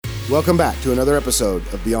Welcome back to another episode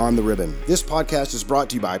of Beyond the Ribbon. This podcast is brought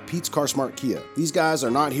to you by Pete's Car Smart Kia. These guys are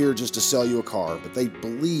not here just to sell you a car, but they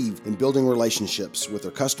believe in building relationships with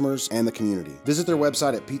their customers and the community. Visit their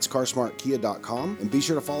website at petescarsmartkia.com and be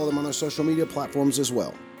sure to follow them on their social media platforms as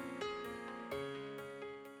well.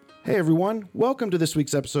 Hey everyone, welcome to this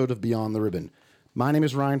week's episode of Beyond the Ribbon. My name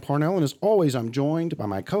is Ryan Parnell, and as always, I'm joined by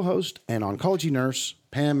my co-host and oncology nurse,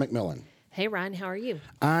 Pam McMillan. Hey, Ryan, how are you?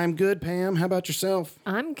 I'm good, Pam. How about yourself?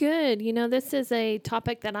 I'm good. You know, this is a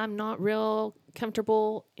topic that I'm not real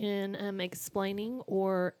comfortable in explaining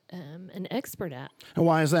or an expert at. And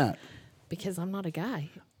why is that? Because I'm not a guy.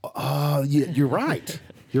 You're right.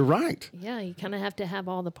 You're right. Yeah, you kind of have to have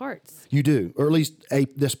all the parts. You do, or at least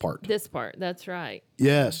this part. This part, that's right.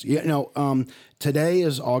 Yes. Yeah. No. Today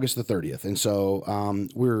is August the 30th, and so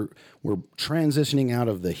we're transitioning out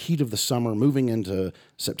of the heat of the summer, moving into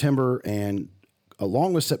September, and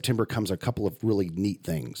along with September comes a couple of really neat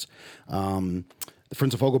things. The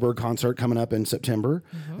Friends of Fogelberg concert coming up in September,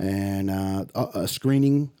 and a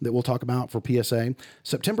screening that we'll talk about for PSA.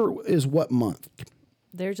 September is what month?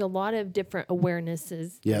 There's a lot of different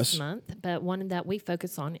awarenesses Yes. this month, but one that we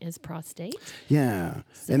focus on is prostate. Yeah,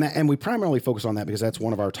 and we primarily focus on that because that's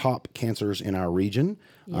one of our top cancers in our region.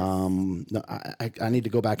 Yes. No, I need to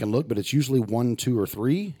go back and look, but it's usually 1, 2, or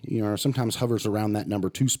 3. You know, sometimes hovers around that number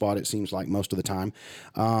 2 spot. It seems like most of the time.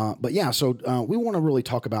 But yeah, so we want to really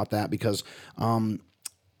talk about that because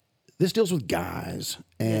this deals with guys,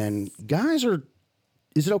 and guys are.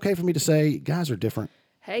 Is it okay for me to say guys are different?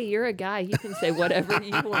 Hey, you're a guy. You can say whatever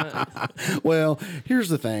you want. Well, here's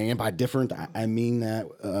the thing, and by different, I mean that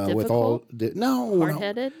with all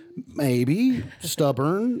hard-headed, maybe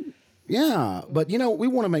stubborn, yeah. But we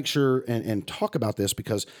want to make sure and talk about this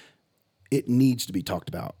because it needs to be talked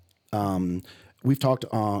about. We've talked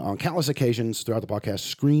on countless occasions throughout the podcast.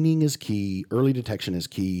 Screening is key. Early detection is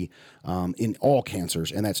key in all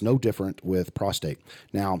cancers, and that's no different with prostate.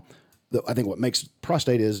 Now, I think what makes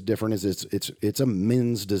prostate is different is it's a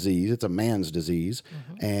men's disease. It's a man's disease,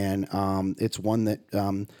 and it's one that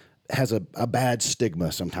has a bad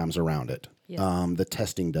stigma sometimes around it. Yes. The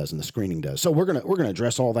testing does and the screening does. So we're gonna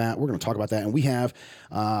address all that. We're gonna talk about that, and we have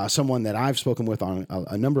someone that I've spoken with on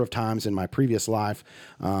a number of times in my previous life,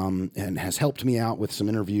 and has helped me out with some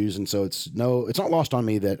interviews. And so it's not lost on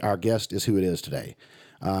me that our guest is who it is today,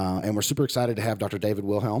 and we're super excited to have Dr. David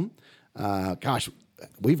Wilhelm.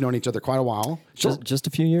 We've known each other quite a while. Just a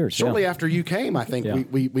few years. Shortly after you came, I think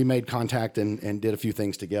we made contact and did a few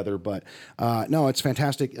things together. But no, it's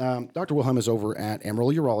fantastic. Dr. Wilhelm is over at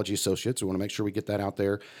Amarillo Urology Associates. We want to make sure we get that out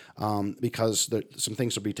there because some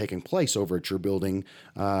things will be taking place over at your building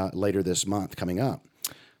later this month coming up.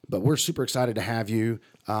 But we're super excited to have you.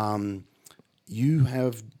 You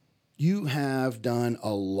have done a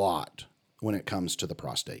lot when it comes to the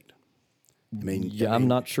prostate. I'm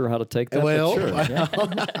not sure how to take that. Well, but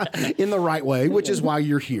sure. In the right way, which is why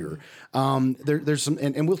you're here. There's some,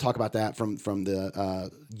 and we'll talk about that from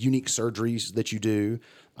the unique surgeries that you do,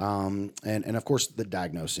 and of course the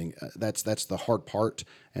diagnosing. That's the hard part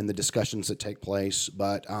and the discussions that take place.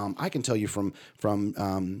 But I can tell you from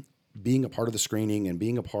being a part of the screening and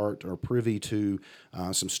being a part or privy to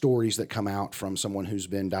some stories that come out from someone who's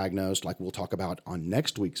been diagnosed, like we'll talk about on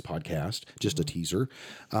next week's podcast, just a teaser.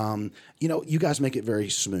 You guys make it very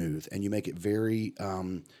smooth and you make it very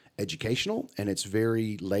educational, and it's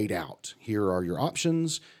very laid out. Here are your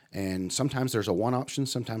options. And sometimes there's a 1 option,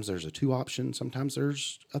 sometimes there's a 2 option, sometimes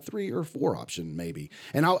there's a 3 or 4 option maybe.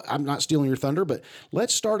 And I'm not stealing your thunder, but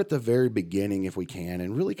let's start at the very beginning if we can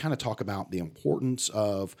and really kind of talk about the importance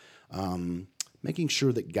of making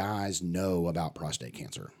sure that guys know about prostate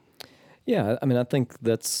cancer. Yeah, I think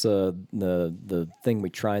that's the thing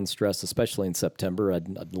we try and stress, especially in September.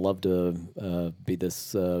 I'd love to be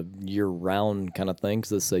this year-round kind of thing,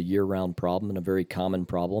 because this is a year-round problem and a very common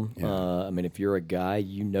problem. Yeah. If you're a guy,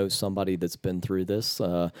 you know somebody that's been through this.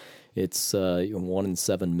 It's 1 in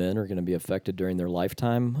 7 men are going to be affected during their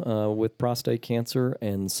lifetime with prostate cancer,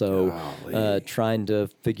 and so trying to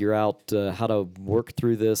figure out how to work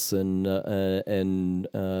through this, and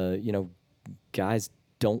guys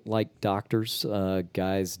don't like doctors.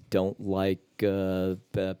 Guys don't like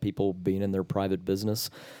people being in their private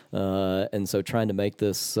business. And so trying to make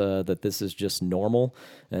this that this is just normal.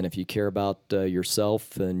 And if you care about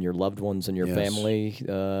yourself and your loved ones and your family,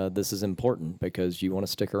 this is important because you want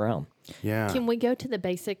to stick around. Yeah. Can we go to the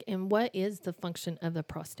basic, and what is the function of the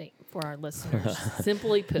prostate for our listeners?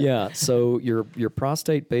 Simply put. Yeah, so your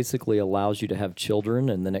prostate basically allows you to have children,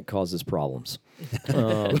 and then it causes problems.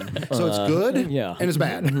 So it's good Yeah, and it's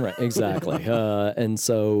bad. Right, exactly. And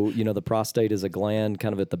so, the prostate is a gland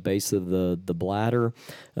kind of at the base of the bladder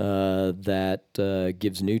that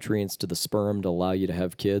gives nutrients to the sperm to allow you to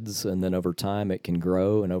have kids. And then over time, it can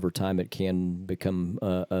grow, and over time, it can become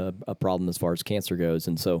a problem as far as cancer goes.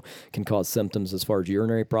 And so, can cause symptoms as far as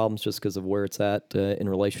urinary problems just because of where it's at in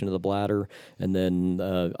relation to the bladder. And then,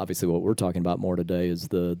 obviously, what we're talking about more today is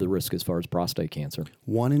the risk as far as prostate cancer.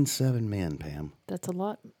 1 in 7 men, Pam. That's a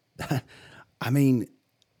lot. I mean,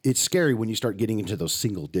 it's scary when you start getting into those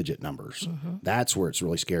single digit numbers. That's where it's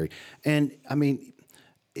really scary. And I mean,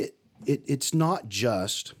 it's not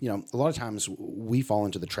just, a lot of times we fall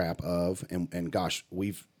into the trap of, and gosh,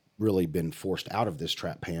 we've really been forced out of this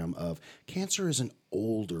trap, Pam, of cancer is an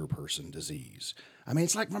older person disease. I mean,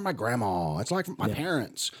 it's like from my grandma, it's like from my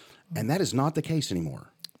parents. And that is not the case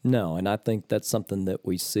anymore. No, and I think that's something that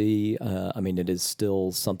we see. It is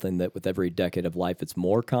still something that with every decade of life, it's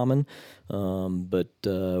more common. But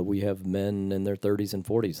we have men in their 30s and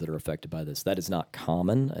 40s that are affected by this. That is not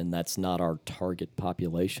common, and that's not our target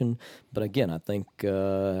population. But again, I think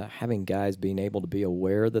having guys being able to be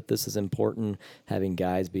aware that this is important, having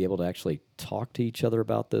guys be able to actually talk to each other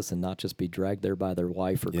about this and not just be dragged there by their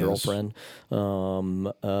wife or girlfriend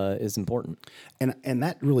is important. And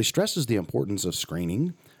that really stresses the importance of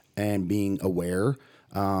screening and being aware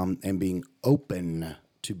and being open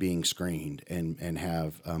to being screened and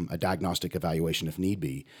have a diagnostic evaluation if need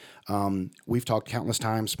be. We've talked countless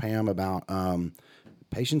times, Pam, about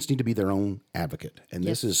patients need to be their own advocate, and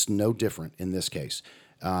this is no different in this case.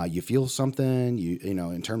 You feel something,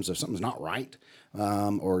 in terms of something's not right,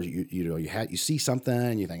 or you see something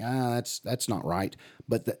and you think, that's not right.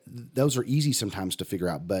 But those are easy sometimes to figure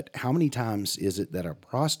out. But how many times is it that a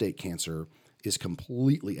prostate cancer is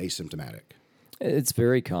completely asymptomatic? It's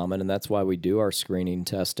very common, and that's why we do our screening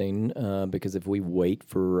testing, because if we wait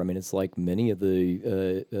for, it's like many of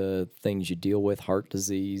the things you deal with, heart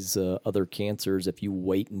disease, other cancers, if you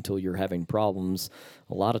wait until you're having problems,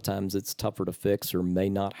 a lot of times it's tougher to fix or may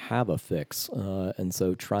not have a fix. And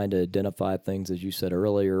so trying to identify things, as you said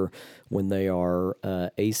earlier, when they are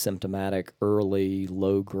asymptomatic, early,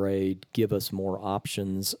 low grade, give us more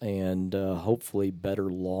options and hopefully better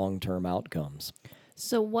long-term outcomes.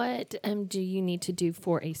 So what do you need to do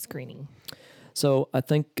for a screening? So I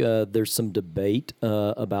think there's some debate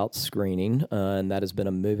about screening, and that has been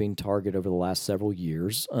a moving target over the last several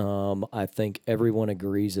years. I think everyone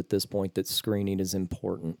agrees at this point that screening is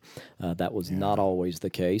important. That was not always the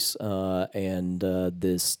case, and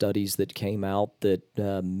the studies that came out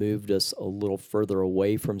that moved us a little further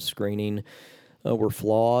away from screening were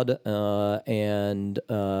flawed, and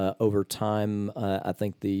over time, I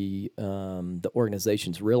think the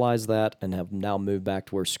organizations realize that and have now moved back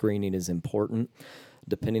to where screening is important.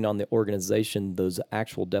 Depending on the organization, those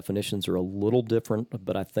actual definitions are a little different,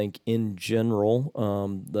 but I think in general,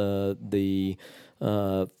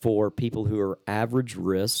 for people who are average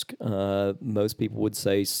risk, most people would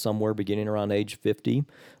say somewhere beginning around age 50,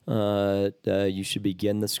 you should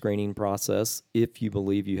begin the screening process if you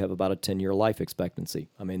believe you have about a 10-year life expectancy.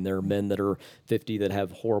 There are men that are 50 that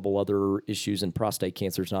have horrible other issues, and prostate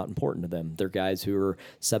cancer is not important to them. There are guys who are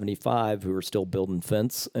 75 who are still building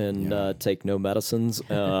fence and take no medicines,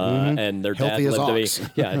 and their dad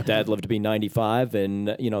lived to be 95, and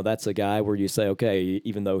that's a guy where you say, okay,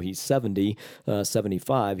 even though he's 70,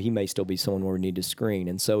 75, he may still be someone where we need to screen.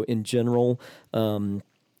 And so in general,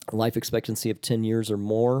 life expectancy of 10 years or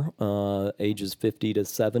more, ages 50 to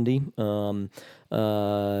 70,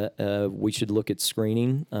 we should look at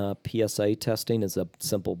screening. PSA testing is a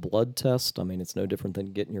simple blood test. It's no different than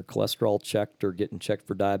getting your cholesterol checked or getting checked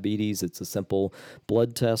for diabetes. It's a simple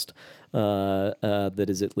blood test that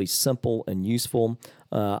is at least simple and useful.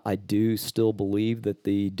 I do still believe that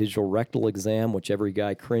the digital rectal exam, which every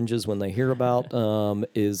guy cringes when they hear about,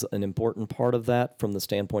 is an important part of that from the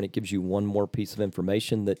standpoint it gives you one more piece of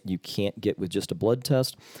information that you can't get with just a blood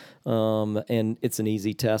test. And it's an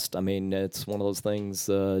easy test. It's one of those things,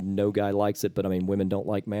 no guy likes it, but women don't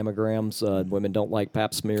like mammograms. Women don't like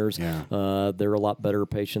pap smears. Yeah. They're a lot better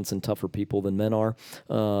patients and tougher people than men are.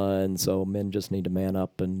 And so men just need to man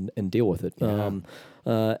up and deal with it. Yeah.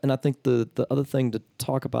 And I think the other thing to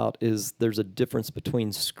talk about is there's a difference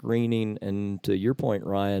between screening and, to your point,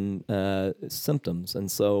 Ryan, symptoms. And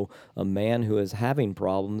so a man who is having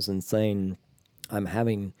problems and saying, I'm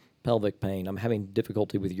having pelvic pain, I'm having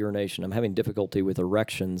difficulty with urination, I'm having difficulty with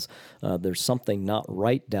erections, there's something not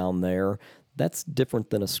right down there, That's different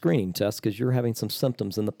than a screening test because you're having some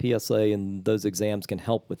symptoms, and the PSA and those exams can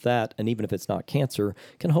help with that. And even if it's not cancer,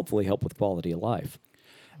 can hopefully help with quality of life.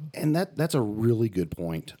 And that's a really good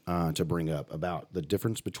point to bring up about the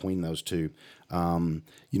difference between those two. I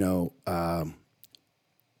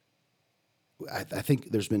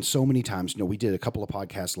think there's been so many times. We did a couple of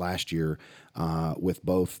podcasts last year with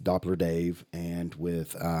both Doppler Dave and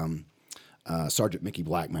with Sergeant Mickey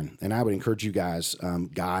Blackman, and I would encourage you guys,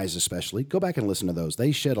 guys especially, go back and listen to those.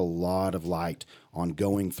 They shed a lot of light on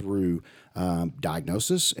going through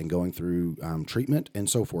diagnosis and going through treatment and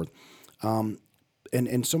so forth.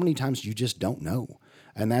 And so many times you just don't know.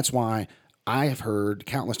 And that's why I have heard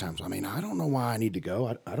countless times, I don't know why I need to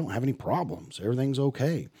go. I don't have any problems. Everything's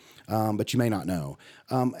okay. But you may not know.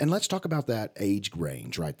 And let's talk about that age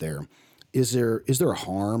range right there. Is there a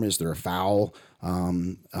harm? Is there a foul say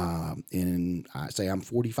I'm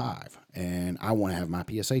 45 and I want to have my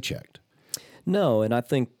PSA checked? No, and I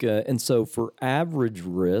think, and so for average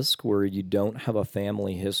risk, where you don't have a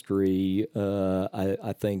family history,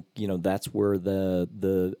 I think that's where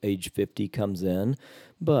the age 50 comes in.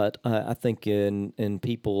 But I think in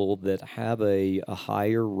people that have a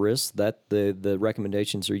higher risk, that the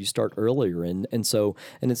recommendations are you start earlier, and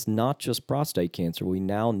it's not just prostate cancer. We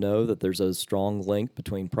now know that there's a strong link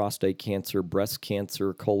between prostate cancer, breast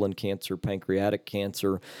cancer, colon cancer, pancreatic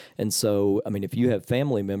cancer, and so if you have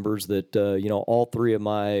family members that all three of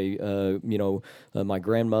my my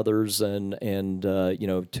grandmothers and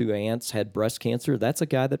 2 aunts had breast cancer, that's a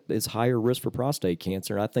guy that is higher risk for prostate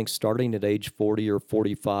cancer. And I think starting at age 40 or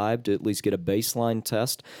 45 to at least get a baseline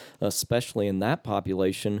test, especially in that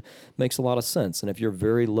population, makes a lot of sense. And if you're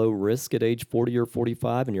very low risk at age 40 or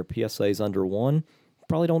 45 and your PSA is under 1,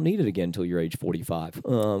 probably don't need it again until you're age 45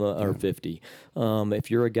 or 50.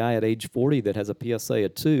 If you're a guy at age 40 that has a PSA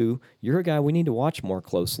of 2, you're a guy we need to watch more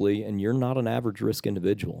closely, and you're not an average risk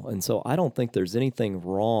individual. And so I don't think there's anything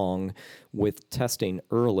wrong with testing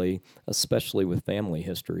early, especially with family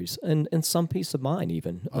histories, and some peace of mind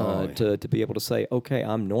even to be able to say, okay,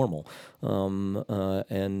 I'm normal.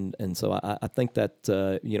 And so I think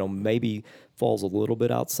that maybe falls a little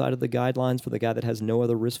bit outside of the guidelines for the guy that has no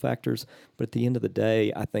other risk factors. But at the end of the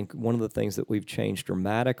day, I think one of the things that we've changed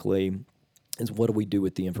dramatically is what do we do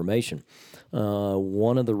with the information?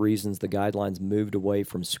 One of the reasons the guidelines moved away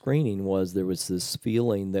from screening was there was this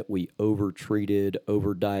feeling that we over-treated,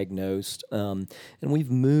 over-diagnosed, and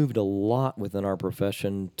we've moved a lot within our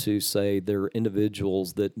profession to say there are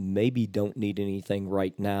individuals that maybe don't need anything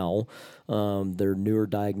right now. There are newer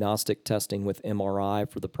diagnostic testing with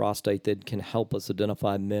MRI for the prostate that can help us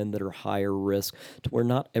identify men that are higher risk, to where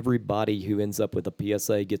not everybody who ends up with a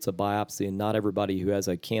PSA gets a biopsy, and not everybody who has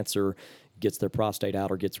a cancer gets their prostate out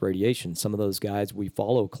or gets radiation. Some of those guys we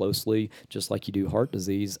follow closely, just like you do heart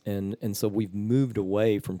disease, and so we've moved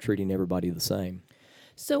away from treating everybody the same.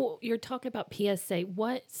 So you're talking about PSA.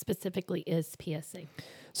 What specifically is PSA?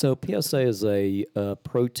 So PSA is a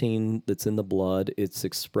protein that's in the blood. It's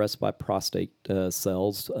expressed by prostate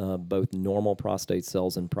cells, both normal prostate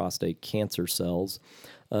cells and prostate cancer cells.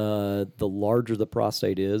 The larger the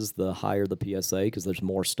prostate is, the higher the PSA, because there's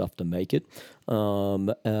more stuff to make it.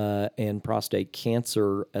 And prostate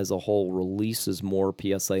cancer as a whole releases more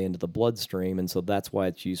PSA into the bloodstream, and so that's why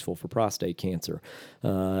it's useful for prostate cancer.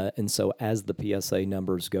 And so as the PSA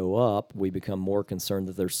numbers go up, we become more concerned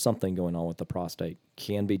that there's something going on with the prostate.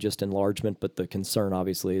 Can be just enlargement, but the concern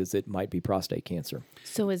obviously is it might be prostate cancer.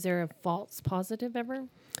 So is there a false positive ever?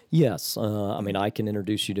 Yes. I can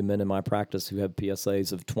introduce you to men in my practice who have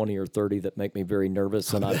PSAs of 20 or 30 that make me very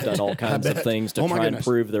nervous, and I've done all kinds of things to try and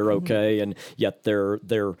prove they're okay, and yet they're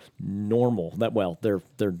normal.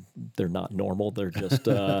 They're not normal. They're just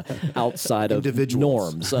outside of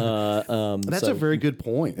norms. That's a very good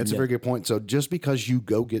point. That's a very good point. So just because you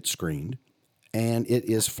go get screened and it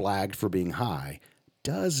is flagged for being high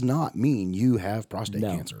does not mean you have prostate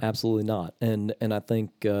cancer. Absolutely not. And I think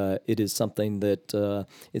it is something that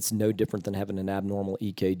it's no different than having an abnormal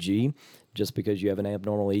EKG. Just because you have an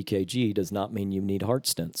abnormal EKG does not mean you need heart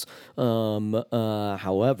stents.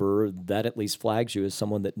 However, that at least flags you as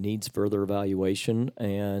someone that needs further evaluation,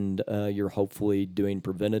 and you're hopefully doing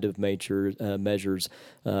preventative measures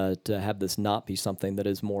to have this not be something that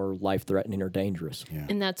is more life-threatening or dangerous. Yeah.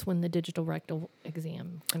 And that's when the digital rectal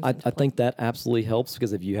exam comes into play. I think that absolutely helps,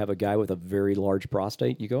 because if you have a guy with a very large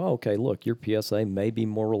prostate, you go, oh, okay, look, your PSA may be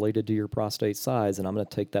more related to your prostate size, and I'm going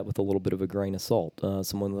to take that with a little bit of a grain of salt.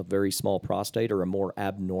 Someone with a very small prostate or a more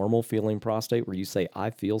abnormal feeling prostate where you say,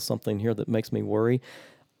 I feel something here that makes me worry,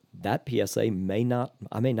 that PSA I may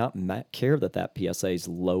not care that PSA is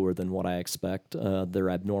lower than what I expect. Their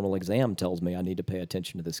abnormal exam tells me I need to pay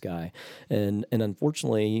attention to this guy. And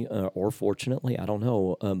unfortunately, or fortunately, I don't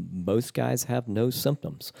know, most guys have no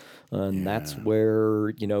symptoms. And that's where,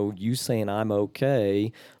 you saying I'm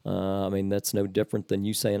okay, that's no different than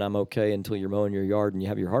you saying I'm okay until you're mowing your yard and you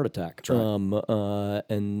have your heart attack. Right.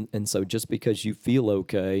 And so just because you feel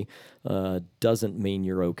okay doesn't mean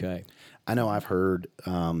you're okay. I know I've heard,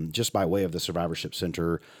 just by way of the Survivorship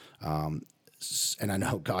Center, and I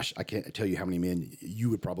know, gosh, I can't tell you how many men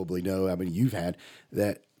you would probably know, how many you've had,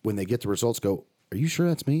 that when they get the results go, are you sure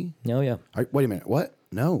that's me? Oh, yeah. Wait a minute, what?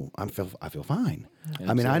 No, I feel fine.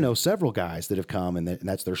 Absolutely. I know several guys that have come, and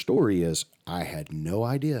that's their story is, I had no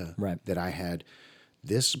idea that I had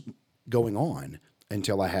this going on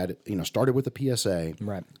until I had, started with the PSA,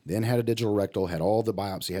 then had a digital rectal, had all the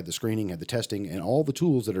biopsy, had the screening, had the testing, and all the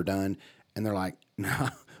tools that are done. And they're like, no,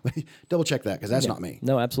 double check that because that's not me.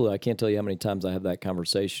 No, absolutely. I can't tell you how many times I have that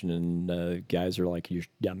conversation, and guys are like,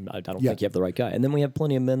 I don't think you have the right guy. And then we have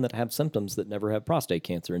plenty of men that have symptoms that never have prostate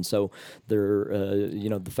cancer. And so they're,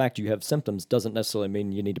 the fact you have symptoms doesn't necessarily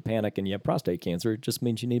mean you need to panic and you have prostate cancer. It just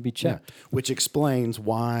means you need to be checked. Yeah. Which explains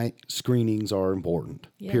why screenings are important,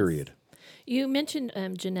 period. You mentioned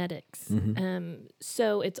genetics.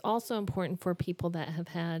 So it's also important for people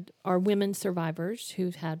that are women survivors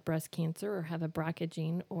who've had breast cancer or have a BRCA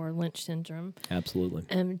gene or Lynch syndrome.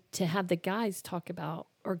 Absolutely. To have the guys talk about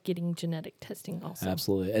or getting genetic testing also.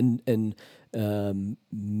 Absolutely. And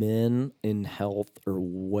men in health are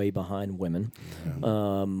way behind women.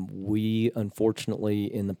 We,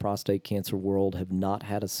 unfortunately, in the prostate cancer world, have not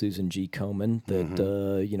had a Susan G. Komen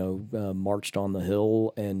that, marched on the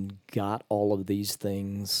Hill and got all of these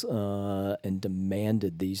things and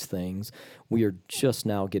demanded these things. We are just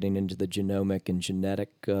now getting into the genomic and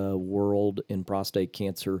genetic world in prostate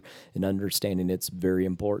cancer and understanding it's very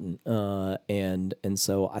important. And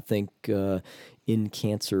so I think in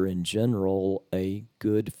cancer in general, a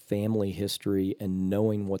good family history and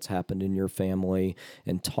knowing what's happened in your family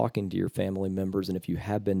and talking to your family members, and if you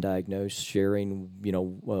have been diagnosed, sharing,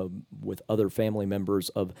 with other family members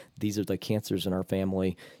of these are the cancers in our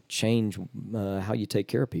family, change how you take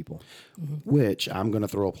care of people. Which I'm going to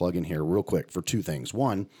throw a plug in here real quick for two things.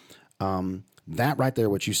 One, that right there,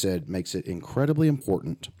 what you said, makes it incredibly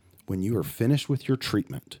important when you are finished with your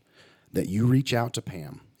treatment that you reach out to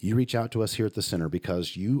Pam. You reach out to us here at the center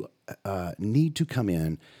because you need to come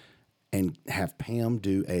in and have Pam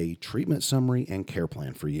do a treatment summary and care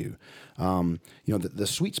plan for you. The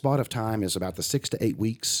sweet spot of time is about the 6 to 8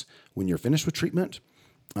 weeks when you're finished with treatment.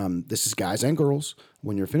 This is guys and girls.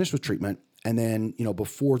 When you're finished with treatment, and then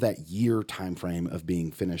before that year time frame of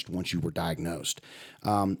being finished once you were diagnosed,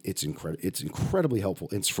 it's incredibly helpful.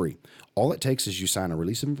 It's free. All it takes is you sign a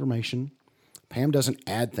release of information. Pam doesn't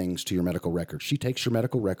add things to your medical record. She takes your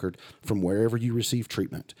medical record from wherever you receive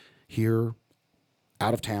treatment, here,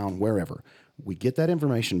 out of town, wherever. We get that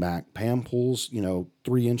information back. Pam pulls,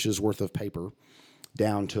 3 inches worth of paper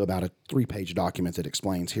down to about a 3-page document that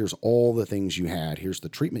explains, here's all the things you had. Here's the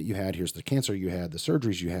treatment you had. Here's the cancer you had, the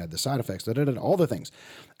surgeries you had, the side effects, all the things,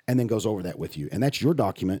 and then goes over that with you. And that's your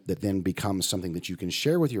document that then becomes something that you can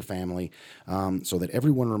share with your family so that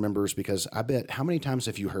everyone remembers, because I bet, how many times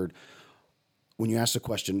have you heard, when you ask the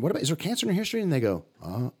question, is there cancer in your history? And they go,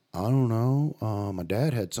 I don't know. My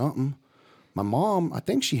dad had something. My mom, I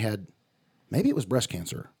think she had, maybe it was breast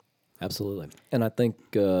cancer. Absolutely. And I think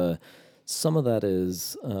some of that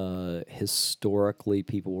is historically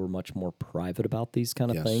people were much more private about these kind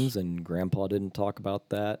of things, and grandpa didn't talk about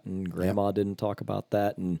that, and grandma didn't talk about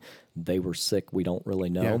that, and they were sick. We don't really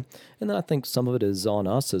know. Yeah. And then I think some of it is on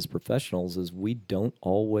us as professionals, is we don't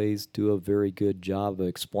always do a very good job of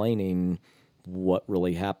explaining what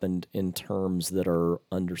really happened in terms that are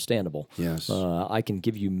understandable. Yes. I can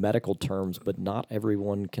give you medical terms, but not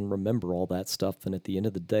everyone can remember all that stuff. And at the end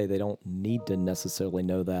of the day, they don't need to necessarily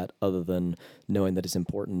know that, other than knowing that it's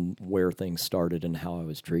important where things started and how I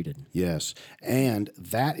was treated. Yes. And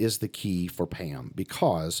that is the key for Pam,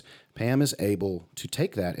 because Pam is able to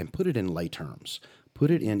take that and put it in lay terms,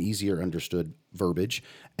 put it in easier understood verbiage.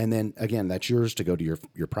 And then again, that's yours to go to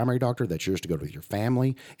your primary doctor. That's yours to go to your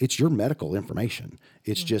family. It's your medical information.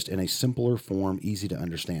 It's just in a simpler form, easy to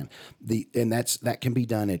understand. That can be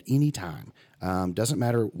done at any time. Doesn't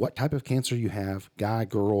matter what type of cancer you have, guy,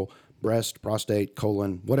 girl, breast, prostate,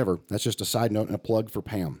 colon, whatever. That's just a side note and a plug for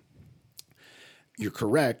Pam. You're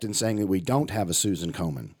correct in saying that we don't have a Susan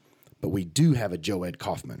Komen, but we do have a Joed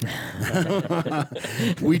Kaufman.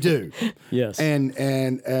 We do. Yes.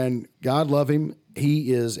 And God love him.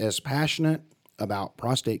 He is as passionate about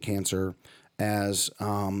prostate cancer as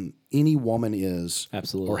any woman is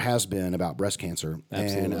Absolutely. or has been about breast cancer.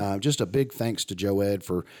 Absolutely. And just a big thanks to Joe Ed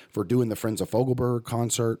for doing the Friends of Fogelberg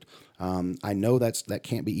concert. I know that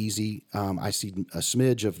can't be easy. I see a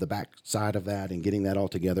smidge of the backside of that and getting that all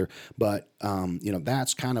together. But,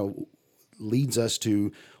 that's kind of leads us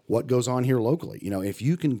to what goes on here locally. If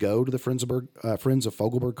you can go to the Friends of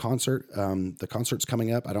Fogelberg concert, the concert's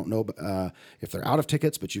coming up. I don't know if they're out of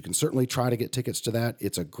tickets, but you can certainly try to get tickets to that.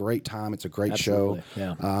 It's a great time. It's a great Absolutely.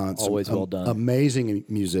 show. Yeah. Always well done. Amazing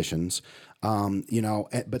musicians.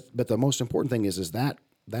 But the most important thing is that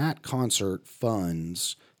concert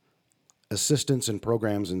funds assistance and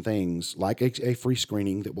programs and things like a free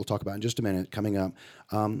screening that we'll talk about in just a minute coming up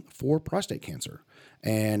for prostate cancer.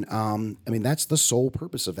 And that's the sole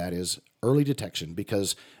purpose of that is early detection,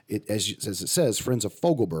 because as it says, Friends of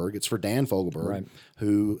Fogelberg, it's for Dan Fogelberg, Right.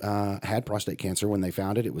 who had prostate cancer when they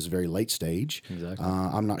found it. It was very late stage. Exactly.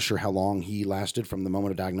 I'm not sure how long he lasted from the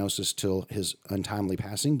moment of diagnosis till his untimely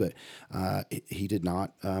passing, but he did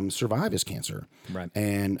not survive his cancer. Right.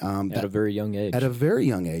 And At a very young age. At a very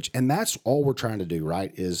young age. And that's all we're trying to do,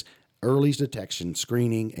 right, is early detection,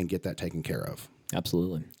 screening, and get that taken care of.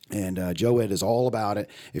 Absolutely. And Joe Ed is all about it.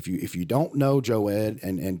 If you don't know Joe Ed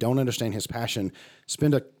and don't understand his passion,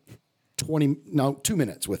 spend 2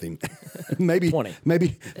 minutes with him, maybe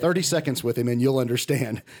 30 seconds with him, and you'll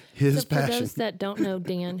understand his So for passion. those that don't know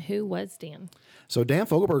Dan, who was Dan? So Dan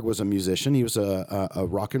Fogelberg was a musician. He was a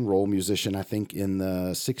rock and roll musician, I think, in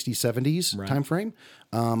the 60s, 70s time frame.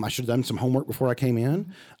 I should have done some homework before I came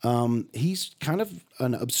in. He's kind of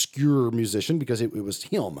an obscure musician because it was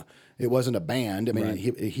him. It wasn't a band. I mean,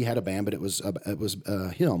 he had a band, but it was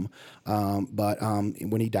him. But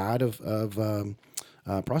when he died of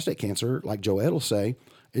prostate cancer, like Joe Ed will say,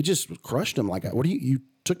 it just crushed him. Like, what do you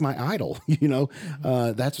took my idol?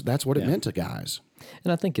 That's what it meant to guys.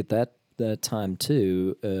 And I think at that time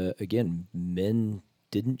too, again, men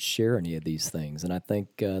didn't share any of these things, and I think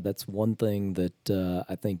that's one thing that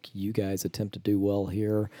I think you guys attempt to do well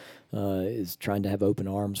here is trying to have open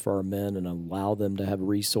arms for our men and allow them to have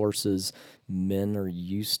resources. Men are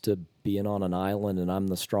used to being on an island, and I'm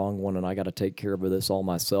the strong one, and I got to take care of this all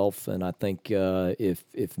myself. And I think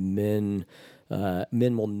if men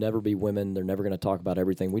will never be women. They're never going to talk about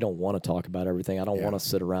everything. We don't want to talk about everything. I don't want to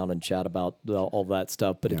sit around and chat about all that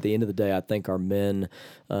stuff. But at the end of the day, I think our men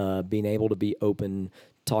being able to be open,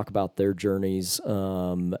 talk about their journeys,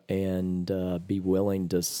 and be willing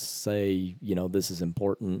to say, this is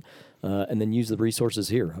important, and then use the resources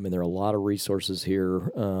here. I mean, there are a lot of resources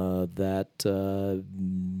here that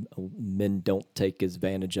men don't take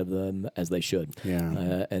advantage of them as they should.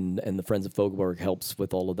 Yeah. And the Friends of Fogelberg helps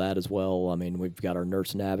with all of that as well. I mean, we've got our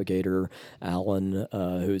nurse navigator, Alan,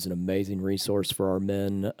 who's an amazing resource for our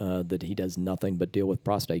men, that he does nothing but deal with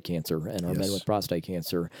prostate cancer and our men with prostate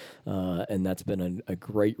cancer. And that's been a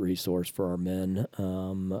great resource for our men.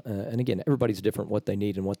 And again, everybody's different what they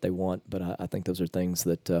need and what they want, but I think those are things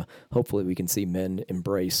that hopefully we can see men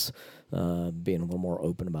embrace, being a little more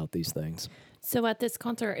open about these things. So at this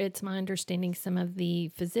concert, it's my understanding some of the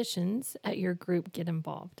physicians at your group get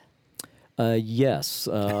involved. Yes.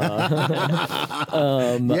 Let's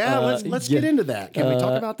get into that. Can we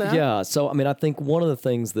talk about that? Yeah. So, I mean, I think one of the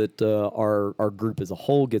things that our group as a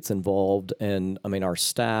whole gets involved, and I mean, our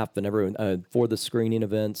staff and everyone for the screening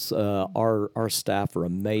events, our staff are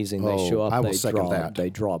amazing. They show up. I will second that.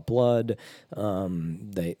 They draw blood.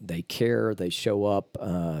 They care. They show up.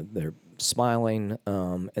 They're smiling,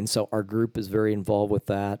 and so our group is very involved with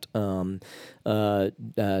that.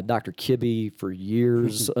 Dr. Kibbe for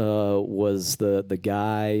years was the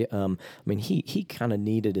guy. I mean, he kind of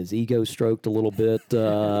needed his ego stroked a little bit,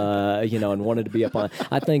 and wanted to be up on.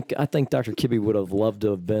 I think Dr. Kibbe would have loved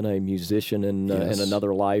to have been a musician in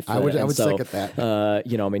another life. I would second that.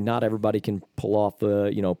 I mean, not everybody can pull off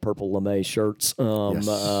purple lame shirts.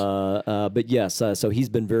 But yes, so he's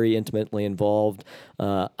been very intimately involved.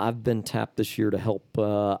 I've been tapped this year to help.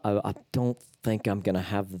 I don't think I'm going to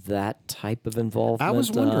have that type of involvement. I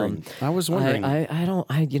was wondering. I don't.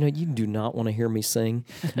 You do not want to hear me sing.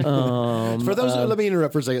 For those, let me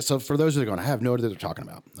interrupt for a second. So for those that are going, I have no idea what they're talking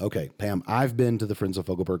about. Okay, Pam, I've been to the Friends of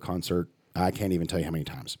Fogelberg concert. I can't even tell you how many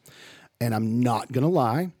times, and I'm not going to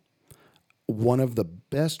lie. One of the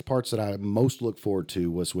best parts that I most look forward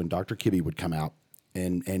to was when Dr. Kibbe would come out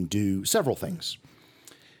and do several things.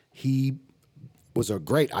 He was a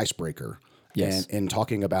great icebreaker. Yes. And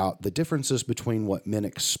talking about the differences between what men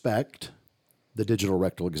expect the digital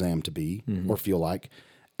rectal exam to be or feel like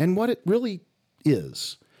and what it really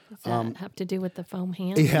is. Does that have to do with the foam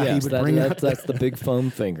hand? Yeah, Yes, he would bring out that's the big foam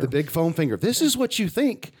finger. the big foam finger. This is what you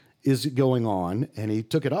think is going on? And he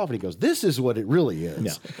took it off and he goes, this is what it really is.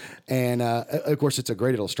 Yeah. And of course, it's a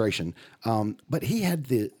great illustration. But he had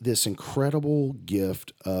this incredible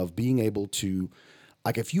gift of being able to,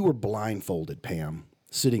 like, if you were blindfolded, Pam,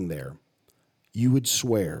 sitting there, you would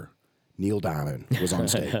swear Neil Diamond was on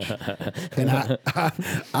stage. And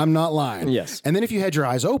I'm not lying. Yes. And then if you had your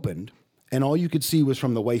eyes opened and all you could see was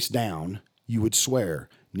from the waist down, you would swear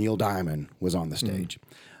Neil Diamond was on the stage.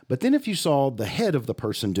 But then if you saw the head of the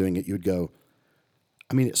person doing it, you'd go,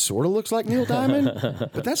 I mean, it sort of looks like Neil Diamond,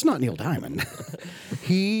 but that's not Neil Diamond.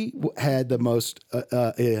 He had the most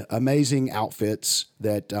amazing outfits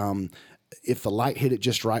that if the light hit it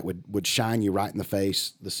just right, would shine you right in the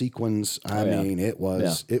face. The sequins, I mean, it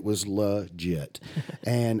was legit.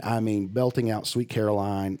 And I mean, belting out Sweet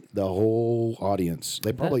Caroline, the whole audience,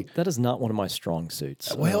 they probably... That is not one of my strong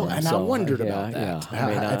suits. Well, and I wondered about that. Yeah.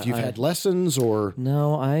 I mean, if you've had lessons or...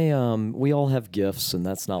 No, we all have gifts, and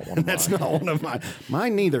that's not one of That's mine. not one of mine.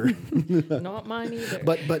 Mine neither. Not mine either.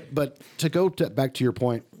 But to go back to your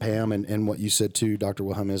point, Pam, and what you said too, Dr.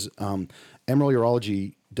 Wilhelm, is Emerald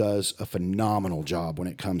Urology does a phenomenal job when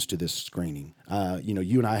it comes to this screening.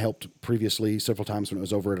 You and I helped previously several times when it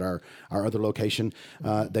was over at our other location.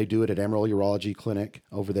 They do it at Emerald Urology Clinic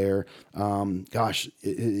over there.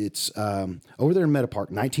 It's over there in Meta Park,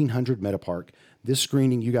 1900 Meta Park. This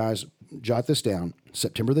screening, you guys jot this down,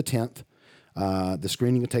 September the 10th. The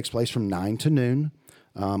screening takes place from 9 to noon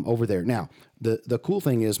over there. Now, the cool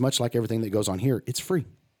thing is, much like everything that goes on here, it's free,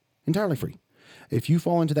 entirely free. If you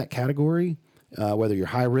fall into that category, whether you're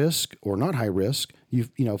high risk or not high risk,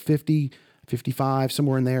 50, 55,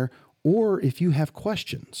 somewhere in there, or if you have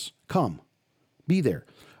questions, come, be there.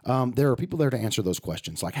 There are people there to answer those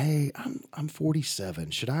questions. Like, hey, I'm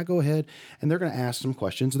 47. Should I go ahead? And they're going to ask some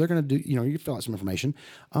questions. They're going to do, you fill out some information,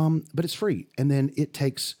 but it's free. And then it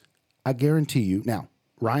takes, I guarantee you. Now,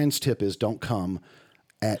 Ryan's tip is don't come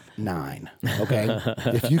at 9. Okay,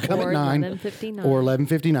 if you come Or at 9 11:59. or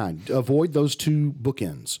 11:59, avoid those two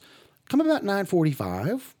bookends. Come about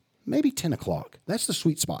 9:45, maybe 10 o'clock. That's the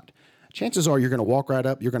sweet spot. Chances are you're going to walk right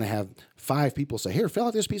up. You're going to have 5 people say, here, fill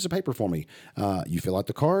out this piece of paper for me. You fill out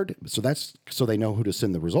the card. So they know who to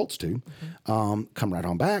send the results to. Come right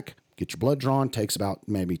on back, get your blood drawn. Takes about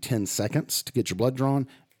maybe 10 seconds to get your blood drawn,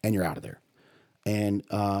 and you're out of there. And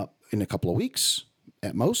in a couple of weeks,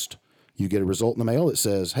 at most, you get a result in the mail that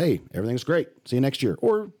says, hey, everything's great. See you next year.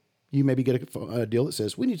 Or you maybe get a deal that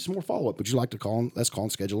says, we need some more follow-up. Would you like to call? Let's call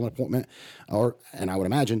and schedule an appointment. And I would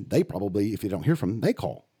imagine they probably, if you don't hear from them, they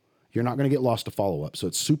call. You're not going to get lost to follow-up. So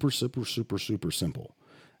it's super, super, super, super simple.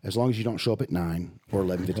 As long as you don't show up at 9 or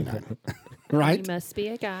 11:59. Right? You must be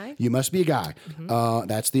a guy. You must be a guy.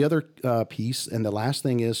 That's the other piece. And the last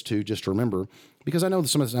thing is to just remember, because I know that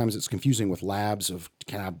some of the times it's confusing with labs of,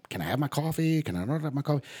 can I have my coffee? Can I not have my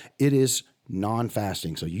coffee? It is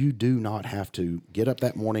non-fasting. So you do not have to get up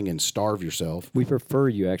that morning and starve yourself. We prefer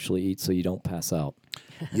you actually eat so you don't pass out.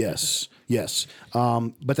 Yes.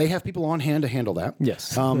 But they have people on hand to handle that.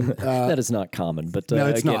 Yes. That is not common, but No,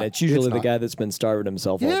 it's again, not. it's usually It's the not. guy that's been starving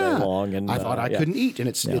himself all day long. And I thought I couldn't eat, and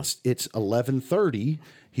it's 11:30.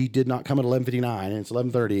 He did not come at 11:59, and it's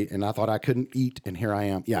 11:30, and I thought I couldn't eat, and here I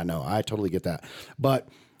am. Yeah, no, I totally get that. But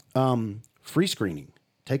free screening.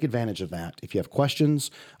 Take advantage of that. If you have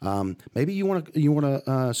questions, maybe you want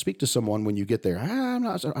to speak to someone when you get there. I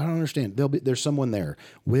don't understand. There's someone there.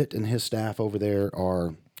 Whit and his staff over there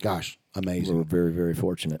are, amazing. We're very, very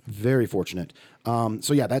fortunate. Very fortunate.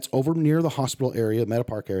 So yeah, that's over near the hospital area, Meta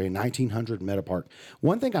Park area, 1900 Meta Park.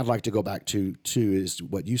 One thing I'd like to go back to too is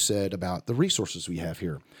what you said about the resources we have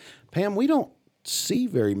here. Pam, we don't see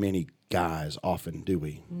very many guys often, do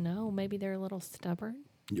we? No, maybe they're a little stubborn.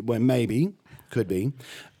 Well, maybe, could be.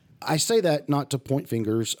 I say that not to point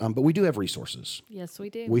fingers, but we do have resources. Yes, we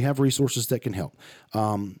do. We have resources that can help.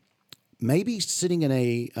 Maybe sitting in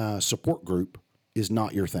a support group is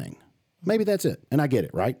not your thing. Maybe that's it. And I get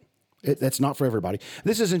it, right? That's not for everybody.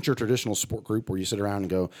 This isn't your traditional support group where you sit around and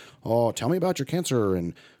go, oh, tell me about your cancer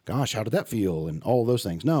and gosh, how did that feel? And all those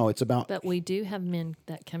things. No, it's about... But we do have men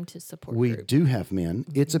that come to support We group. do have men.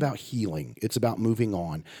 It's about healing. It's about moving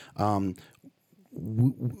on.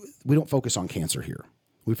 We don't focus on cancer here.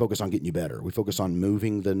 We focus on getting you better. We focus on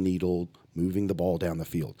moving the needle, moving the ball down the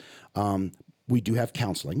field. We do have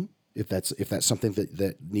counseling if that's something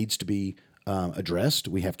that needs to be addressed.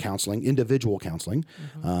 We have counseling, individual counseling,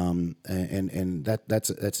 and that's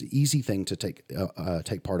an easy thing to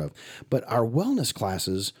take part of. But our wellness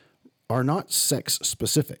classes are not sex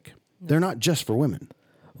specific. They're not just for women.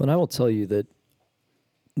 Well, and I will tell you that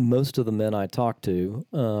most of the men I talk to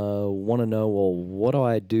want to know, well, what do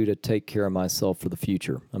I do to take care of myself for the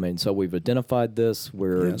future? I mean, so we've identified this,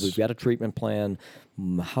 we've got a treatment plan.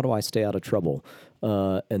 How do I stay out of trouble?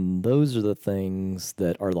 And those are the things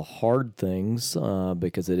that are the hard things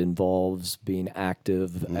because it involves being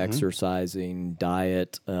active, exercising,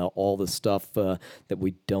 diet, all the stuff that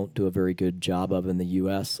we don't do a very good job of in the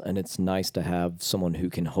U.S. And it's nice to have someone who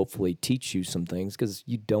can hopefully teach you some things because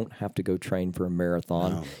you don't have to go train for a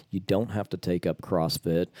marathon. No. You don't have to take up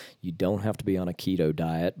CrossFit. You don't have to be on a keto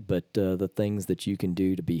diet. But the things that you can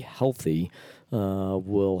do to be healthy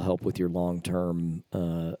will help with your long-term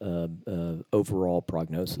overall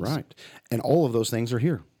prognosis. Right. And all of those things are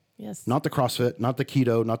here. Yes. Not the CrossFit, not the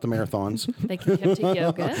keto, not the marathons. They can come to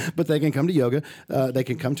yoga. But they can come to yoga. They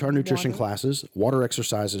can come to our nutrition classes. Water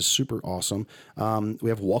exercise is super awesome. We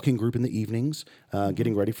have a walking group in the evenings,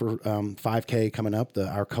 getting ready for 5K coming up.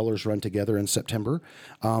 Our colors run together in September.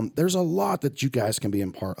 There's a lot that you guys can be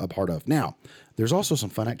a part of. Now, there's also some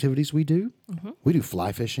fun activities we do. We do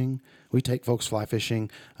fly fishing. We take folks fly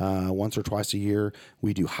fishing once or twice a year.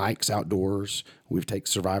 We do hikes outdoors. We take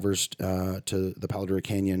survivors to the Palo Duro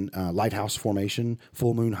Canyon Lighthouse Formation,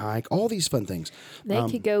 full moon hike, all these fun things. They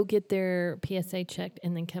could go get their PSA checked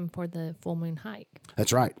and then come for the full moon hike.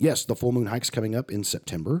 That's right. Yes, the full moon hike's coming up in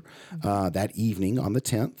September, that evening on the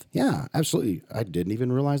 10th. Yeah, absolutely. I didn't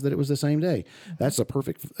even realize that it was the same day. That's a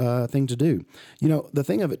perfect thing to do. You know, the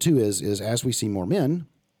thing of it, too, is as we see more men,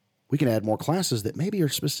 we can add more classes that maybe are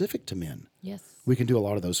specific to men. Yes. We can do a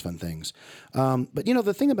lot of those fun things. But, you know,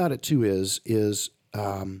 the thing about it, too, is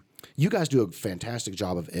you guys do a fantastic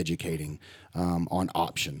job of educating on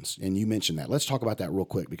options, and you mentioned that. Let's talk about that real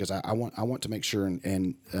quick because I want to make sure,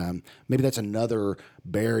 and maybe that's another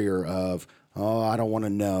barrier of, oh, I don't want to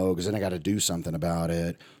know because then I got to do something about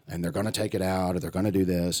it, and they're going to take it out or they're going to do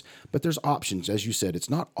this. But there's options, as you said. It's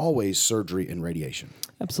not always surgery and radiation.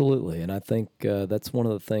 Absolutely, and I think that's one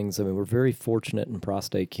of the things. I mean, we're very fortunate in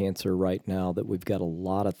prostate cancer right now that we've got a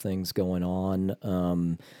lot of things going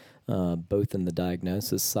on. Both in the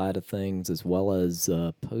diagnosis side of things as well as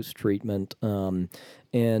post-treatment.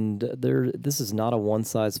 And this is not a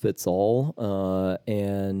one-size-fits-all.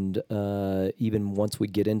 And even once we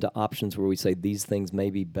get into options where we say these things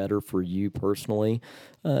may be better for you personally,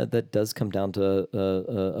 that does come down to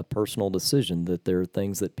a personal decision, that there are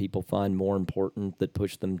things that people find more important that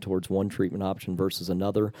push them towards one treatment option versus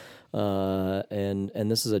another. And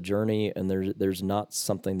this is a journey, and there's not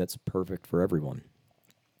something that's perfect for everyone.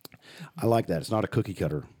 I like that. It's not a cookie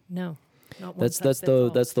cutter. No. That's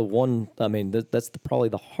the one. I mean, that's probably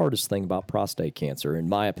the hardest thing about prostate cancer, in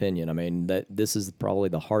my opinion. I mean, that this is probably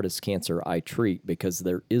the hardest cancer I treat because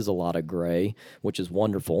there is a lot of gray, which is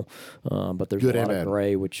wonderful, but there's a lot of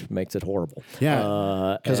gray, which makes it horrible.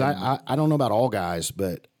 Yeah, because I don't know about all guys,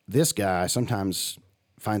 but this guy sometimes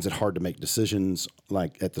finds it hard to make decisions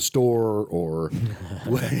like at the store or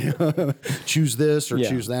choose this or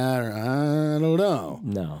choose that, or I don't know.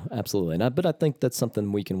 No, absolutely not. But I think that's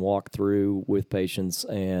something we can walk through with patients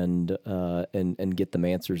and get them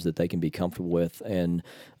answers that they can be comfortable with. And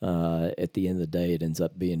at the end of the day, it ends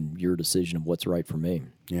up being your decision of what's right for me.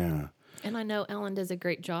 Yeah. And I know Alan does a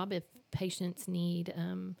great job. If patients need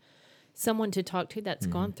someone to talk to that's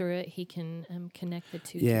gone through it, he can connect the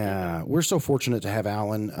two together. We're so fortunate to have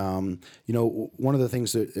Alan. You know, one of the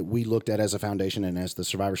things that we looked at as a foundation and as the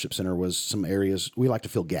Survivorship Center was some areas we like to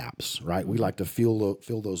fill gaps, right? We like to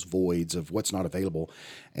fill those voids of what's not available.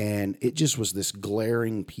 And it just was this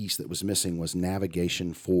glaring piece that was missing was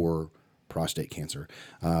navigation for prostate cancer.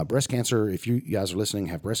 Breast cancer, if you guys are listening,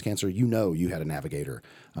 have breast cancer, you know you had a navigator.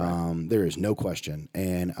 Right. There is no question.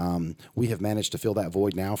 And we have managed to fill that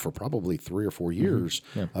void now for probably 3 or 4 years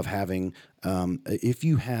of having, if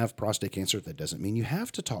you have prostate cancer, that doesn't mean you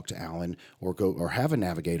have to talk to Alan or have a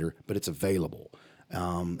navigator, but it's available.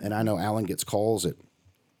 And I know Alan gets calls at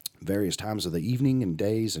various times of the evening and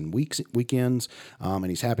days and weekends, and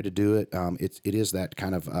he's happy to do it. It is that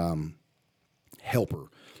kind of helper.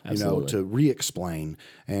 Absolutely. To re-explain,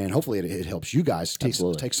 and hopefully it helps you guys take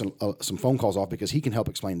some phone calls off because he can help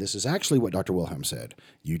explain. This is actually what Dr. Wilhelm said.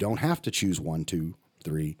 You don't have to choose 1, 2,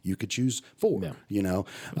 3. You could choose 4.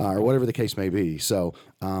 Or whatever the case may be. So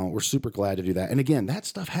we're super glad to do that. And again, that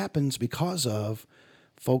stuff happens because of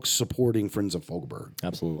folks supporting Friends of Fogelberg.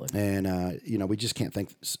 Absolutely. And we just can't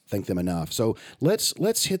thank them enough. So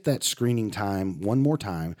let's hit that screening time one more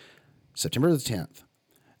time, September the 10th.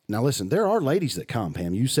 Now, listen, there are ladies that come,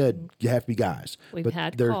 Pam. You said you have to be guys. We've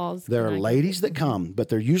had calls. There are ladies that come, but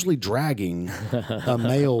they're usually dragging a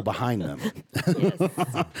male behind them. Yes.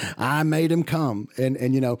 I made him come. And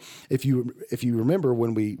if you remember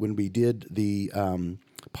when we did the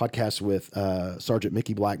podcast with Sergeant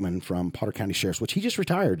Mickey Blackman from Potter County Sheriff's, which he just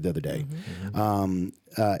retired the other day.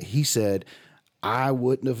 He said, I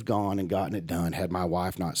wouldn't have gone and gotten it done had my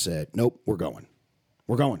wife not said, nope, we're going.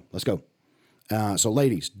 We're going. Let's go. So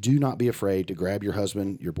ladies, do not be afraid to grab your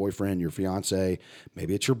husband, your boyfriend, your fiance.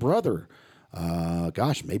 Maybe it's your brother.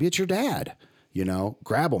 Maybe it's your dad.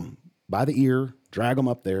 Grab them by the ear, drag them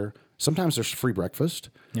up there. Sometimes there's free breakfast,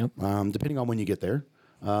 depending on when you get there.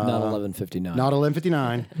 Not 11:59. Not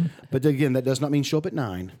 11:59. But again, that does not mean show up at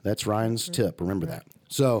 9. That's Ryan's tip. Remember that.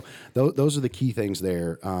 So those are the key things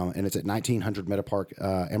there. And it's at 1900 Meta Park,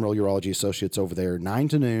 Emerald Urology Associates over there, 9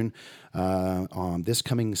 to noon on this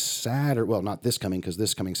coming Saturday. Well, not this coming, because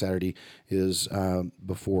this coming Saturday is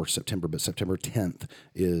before September, but September 10th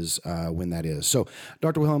is when that is. So,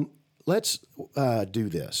 Dr. Wilhelm, let's do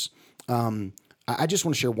this. I just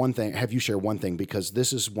want to share one thing, have you share one thing, because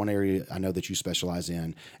this is one area I know that you specialize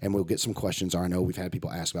in, and we'll get some questions. I know we've had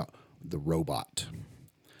people ask about the robot.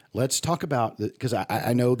 Let's talk about, because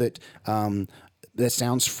I know that that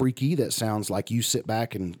sounds freaky. That sounds like you sit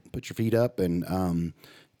back and put your feet up and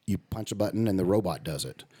you punch a button and the robot does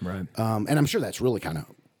it. Right. And I'm sure that's really kind of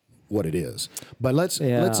what it is. But let's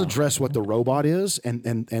address what the robot is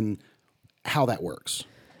and how that works.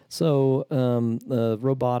 So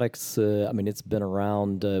robotics, it's been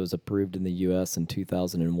around. It was approved in the U.S. in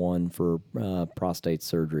 2001 for prostate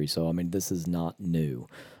surgery. So, this is not new.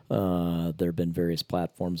 There have been various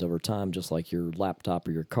platforms over time, just like your laptop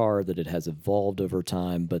or your car, that it has evolved over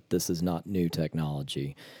time, but this is not new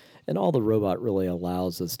technology. And all the robot really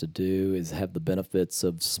allows us to do is have the benefits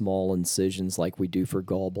of small incisions like we do for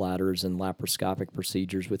gallbladders and laparoscopic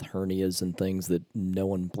procedures with hernias and things that no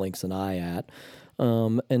one blinks an eye at.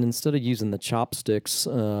 And instead of using the chopsticks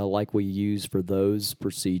like we use for those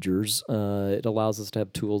procedures, it allows us to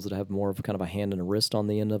have tools that have more of a kind of a hand and a wrist on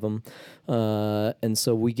the end of them. And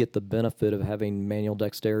so we get the benefit of having manual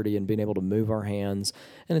dexterity and being able to move our hands.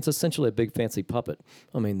 And it's essentially a big fancy puppet.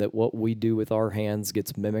 That what we do with our hands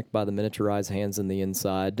gets mimicked by the miniaturized hands in the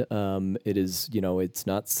inside. It is, it's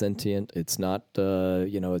not sentient. It's not,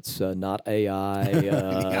 it's not AI.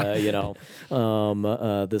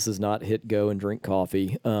 This is not hit, go, and drink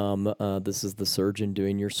coffee. This is the surgeon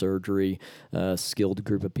doing your surgery, skilled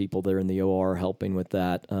group of people there in the OR helping with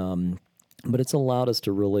that. But it's allowed us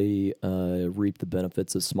to really reap the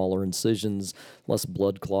benefits of smaller incisions, less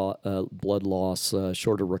blood loss,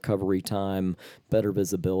 shorter recovery time, better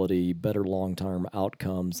visibility, better long-term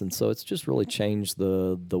outcomes. And so it's just really changed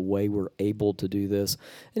the way we're able to do this,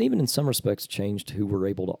 and even in some respects changed who we're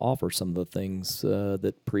able to offer some of the things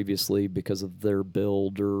that previously, because of their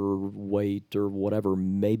build or weight or whatever,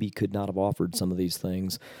 maybe could not have offered some of these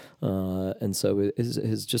things. And so it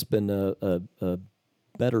has just been a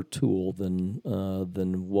better tool than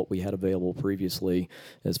what we had available previously,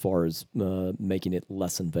 as far as making it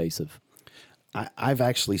less invasive. I've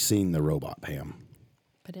actually seen the robot, Pam.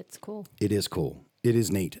 But it's cool. It is cool. It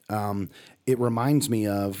is neat. It reminds me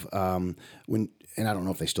of when, and I don't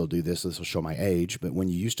know if they still do this. This will show my age, but when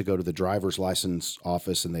you used to go to the driver's license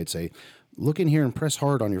office and they'd say, look in here and press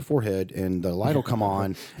hard on your forehead and the light will come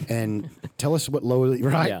on and tell us what low,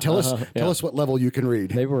 right? Yeah. Tell us what level you can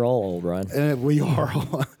read. They were all old, Ryan. We are.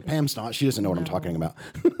 Pam's not. She doesn't know what I'm talking about.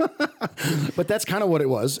 But that's kind of what it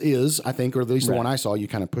is, I think, or at least the one I saw. You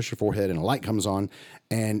kind of push your forehead and a light comes on,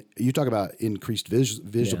 and you talk about increased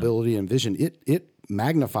visibility and vision. It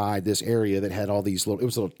magnified this area that had all these little. It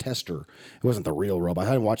was a little tester. It wasn't the real robot. I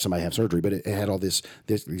hadn't watched somebody have surgery, but it had all these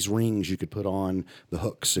rings you could put on the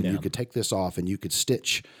hooks, and you could take this off, and you could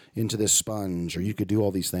stitch into this sponge, or you could do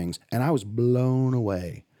all these things. And I was blown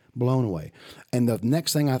away. And the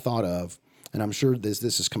next thing I thought of, and I'm sure this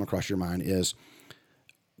has come across your mind, is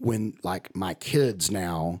when, like, my kids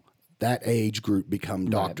now, that age group become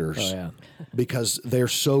doctors because they're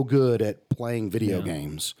so good at playing video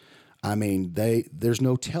games. There's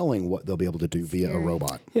no telling what they'll be able to do via a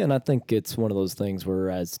robot. Yeah, and I think it's one of those things where,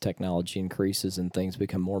 as technology increases and things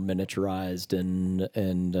become more miniaturized, and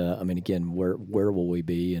again, where will we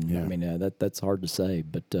be? And that's hard to say,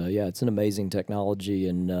 but it's an amazing technology,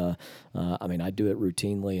 and I do it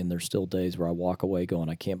routinely, and there's still days where I walk away going,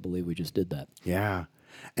 I can't believe we just did that. Yeah,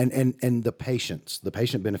 and the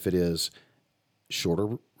patient benefit is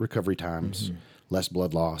shorter recovery times. Mm-hmm. less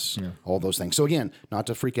blood loss, all those things. So again, not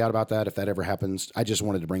to freak out about that if that ever happens. I just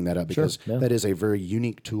wanted to bring that up because that is a very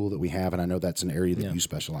unique tool that we have, and I know that's an area that you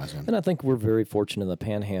specialize in. And I think we're very fortunate in the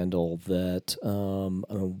Panhandle that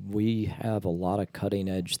we have a lot of cutting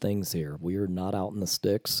edge things here. We are not out in the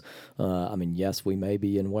sticks. Yes, we may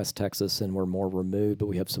be in West Texas and we're more removed, but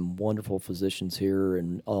we have some wonderful physicians here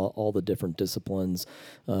in all the different disciplines.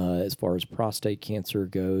 As far as prostate cancer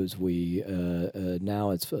goes, we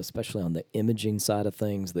now it's especially on the imaging side of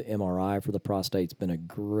things. The MRI for the prostate's been a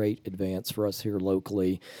great advance for us here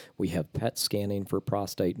locally. We have PET scanning for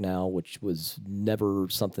prostate now, which was never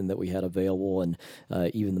something that we had available, and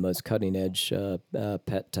even the most cutting edge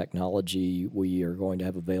PET technology we are going to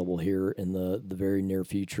have available here in the very near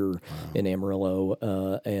future in Amarillo,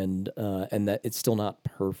 and that it's still not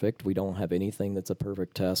perfect. We don't have anything that's a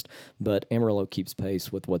perfect test, but Amarillo keeps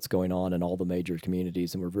pace with what's going on in all the major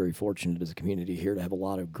communities, and we're very fortunate as a community here to have a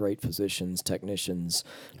lot of great physicians, technicians,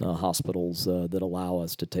 hospitals that allow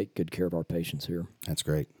us to take good care of our patients here. That's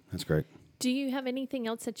great. That's great. Do you have anything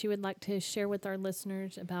else that you would like to share with our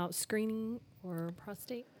listeners about screening or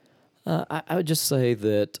prostate? I would just say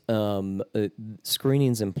that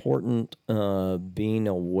screening is important. Being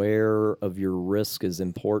aware of your risk is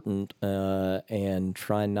important, and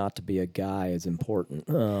trying not to be a guy is important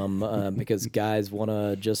because guys want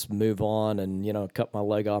to just move on and cut my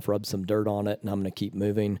leg off, rub some dirt on it, and I'm going to keep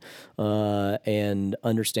moving. And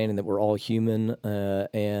understanding that we're all human,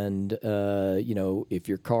 and if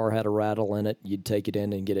your car had a rattle in it, you'd take it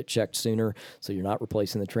in and get it checked sooner, so you're not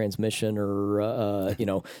replacing the transmission or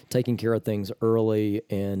taking care of things early,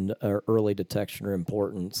 and early detection are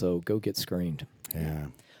important. So go get screened. Yeah.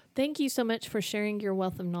 Thank you so much for sharing your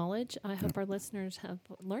wealth of knowledge. I hope our listeners have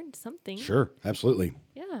learned something. Sure, absolutely.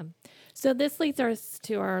 Yeah. So this leads us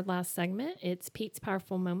to our last segment. It's Pete's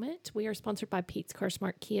Powerful Moment. We are sponsored by Pete's Car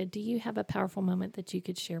Smart Kia. Do you have a powerful moment that you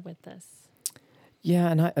could share with us?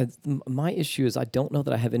 Yeah, and my issue is I don't know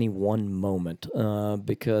that I have any one moment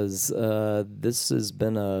because this has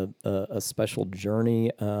been a special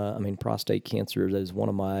journey. Prostate cancer is one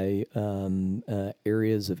of my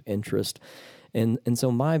areas of interest. And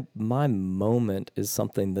so my moment is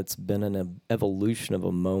something that's been an evolution of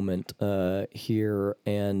a moment here,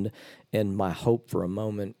 and my hope for a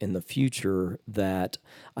moment in the future that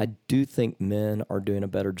I do think men are doing a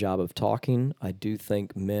better job of talking. I do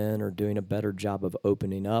think men are doing a better job of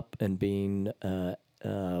opening up and being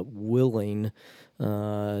willing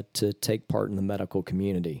to take part in the medical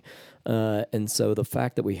community. And so the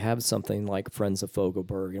fact that we have something like Friends of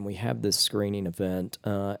Fogelberg and we have this screening event,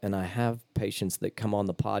 and I have patients that come on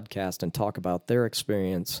the podcast and talk about their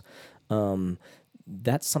experience,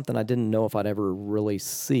 that's something I didn't know if I'd ever really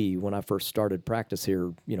see when I first started practice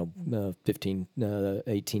here, 18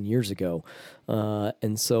 years ago.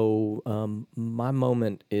 And so my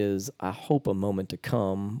moment is, I hope a moment to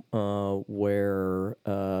come where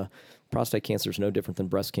prostate cancer is no different than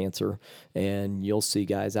breast cancer, and you'll see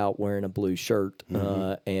guys out wearing a blue shirt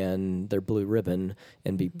and their blue ribbon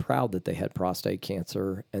and be proud that they had prostate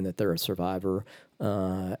cancer and that they're a survivor,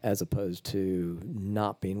 as opposed to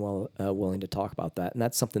not being willing to talk about that. And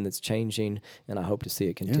that's something that's changing, and I hope to see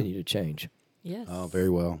it continue to change. Yes. Oh, very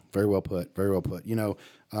well put. Very well put.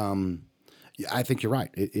 I think you're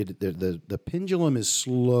right. The pendulum is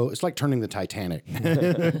slow. It's like turning the Titanic.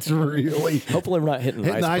 It's really Hopefully we're not hitting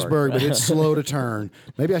the iceberg, but it's slow to turn.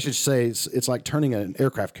 Maybe I should say it's like turning an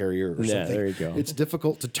aircraft carrier or something. Yeah, there you go. It's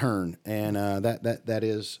difficult to turn, and that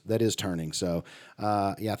is turning. So,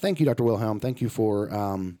 thank you, Dr. Wilhelm. Thank you for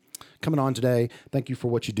coming on today. Thank you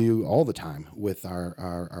for what you do all the time with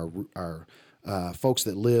our folks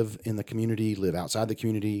that live in the community, live outside the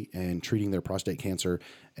community, and treating their prostate cancer.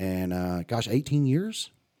 And 18 years?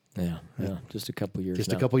 Yeah, just a couple years.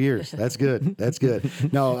 A couple years. That's good. That's good.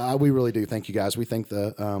 No, we really do. Thank you, guys. We thank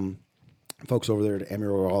the folks over there at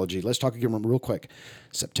Amarillo Urology. Let's talk again real quick.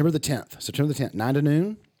 September the 10th, 9 to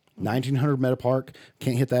noon, 1900 Meta Park.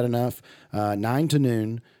 Can't hit that enough. 9 to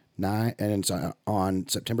noon, and it's on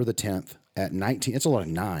September the 10th. At 19, it's a lot of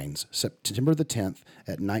nines. September the 10th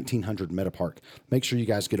at 1900 Meta Park. Make sure you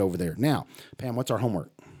guys get over there. Now, Pam, what's our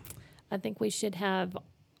homework? I think we should have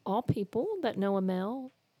all people that know a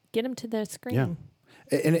male get them to the screen.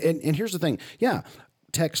 Yeah, and here's the thing. Yeah,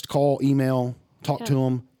 text, call, email, talk to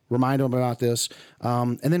them, remind them about this,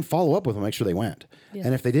 and then follow up with them. Make sure they went. Yeah.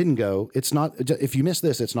 And if they didn't go, it's not. If you miss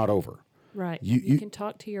this, it's not over. Right. You can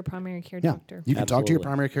talk to your primary care doctor. You can talk to your Absolutely.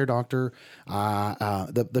 primary care doctor.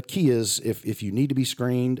 The key is if you need to be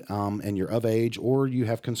screened and you're of age or you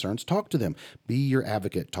have concerns, talk to them. Be your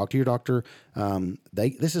advocate. Talk to your doctor.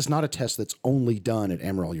 This is not a test that's only done at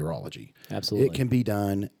Amarillo Urology. Absolutely. It can be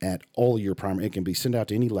done at all your primary. It can be sent out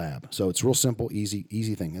to any lab. So it's real simple,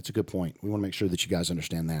 easy thing. That's a good point. We want to make sure that you guys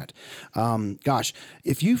understand that. Gosh,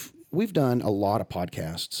 we've done a lot of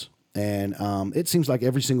podcasts. And it seems like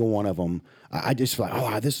every single one of them, I just feel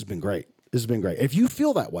like, this has been great. This has been great. If you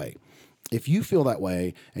feel that way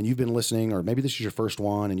and you've been listening, or maybe this is your first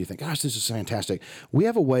one and you think, gosh, this is fantastic. We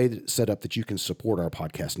have a way set up that you can support our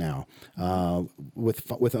podcast now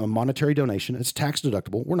with a monetary donation. It's tax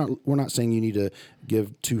deductible. We're not saying you need to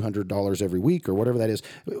give $200 every week or whatever that is.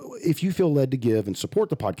 If you feel led to give and support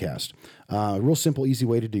the podcast, a real simple, easy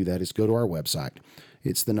way to do that is go to our website.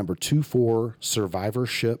 It's the number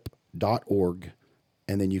 24survivorship.org,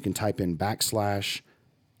 and then you can type in /donate.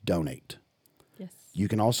 Yes. You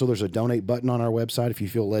can also, there's a donate button on our website. If you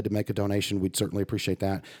feel led to make a donation, we'd certainly appreciate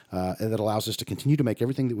that. And that allows us to continue to make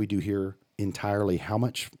everything that we do here entirely how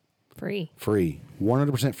much? Free. Free.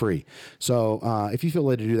 100% free. So if you feel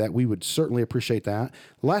led to do that, we would certainly appreciate that.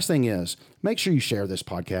 The last thing is, make sure you share this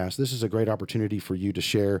podcast. This is a great opportunity for you to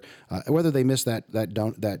share, whether they miss that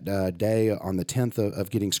day on the 10th of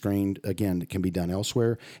getting screened. Again, it can be done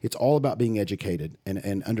elsewhere. It's all about being educated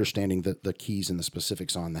and understanding the keys and the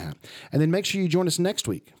specifics on that. And then make sure you join us next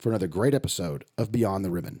week for another great episode of Beyond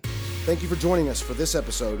the Ribbon. Thank you for joining us for this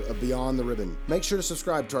episode of Beyond the Ribbon. Make sure to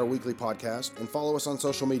subscribe to our weekly podcast and follow us on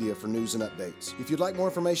social media for news and updates. If you'd like more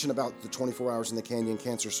information about the 24 Hours in the Canyon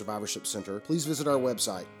Cancer Survivorship Center, please visit our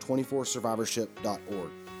website, 24survivorship.org.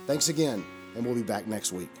 Thanks again, and we'll be back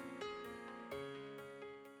next week.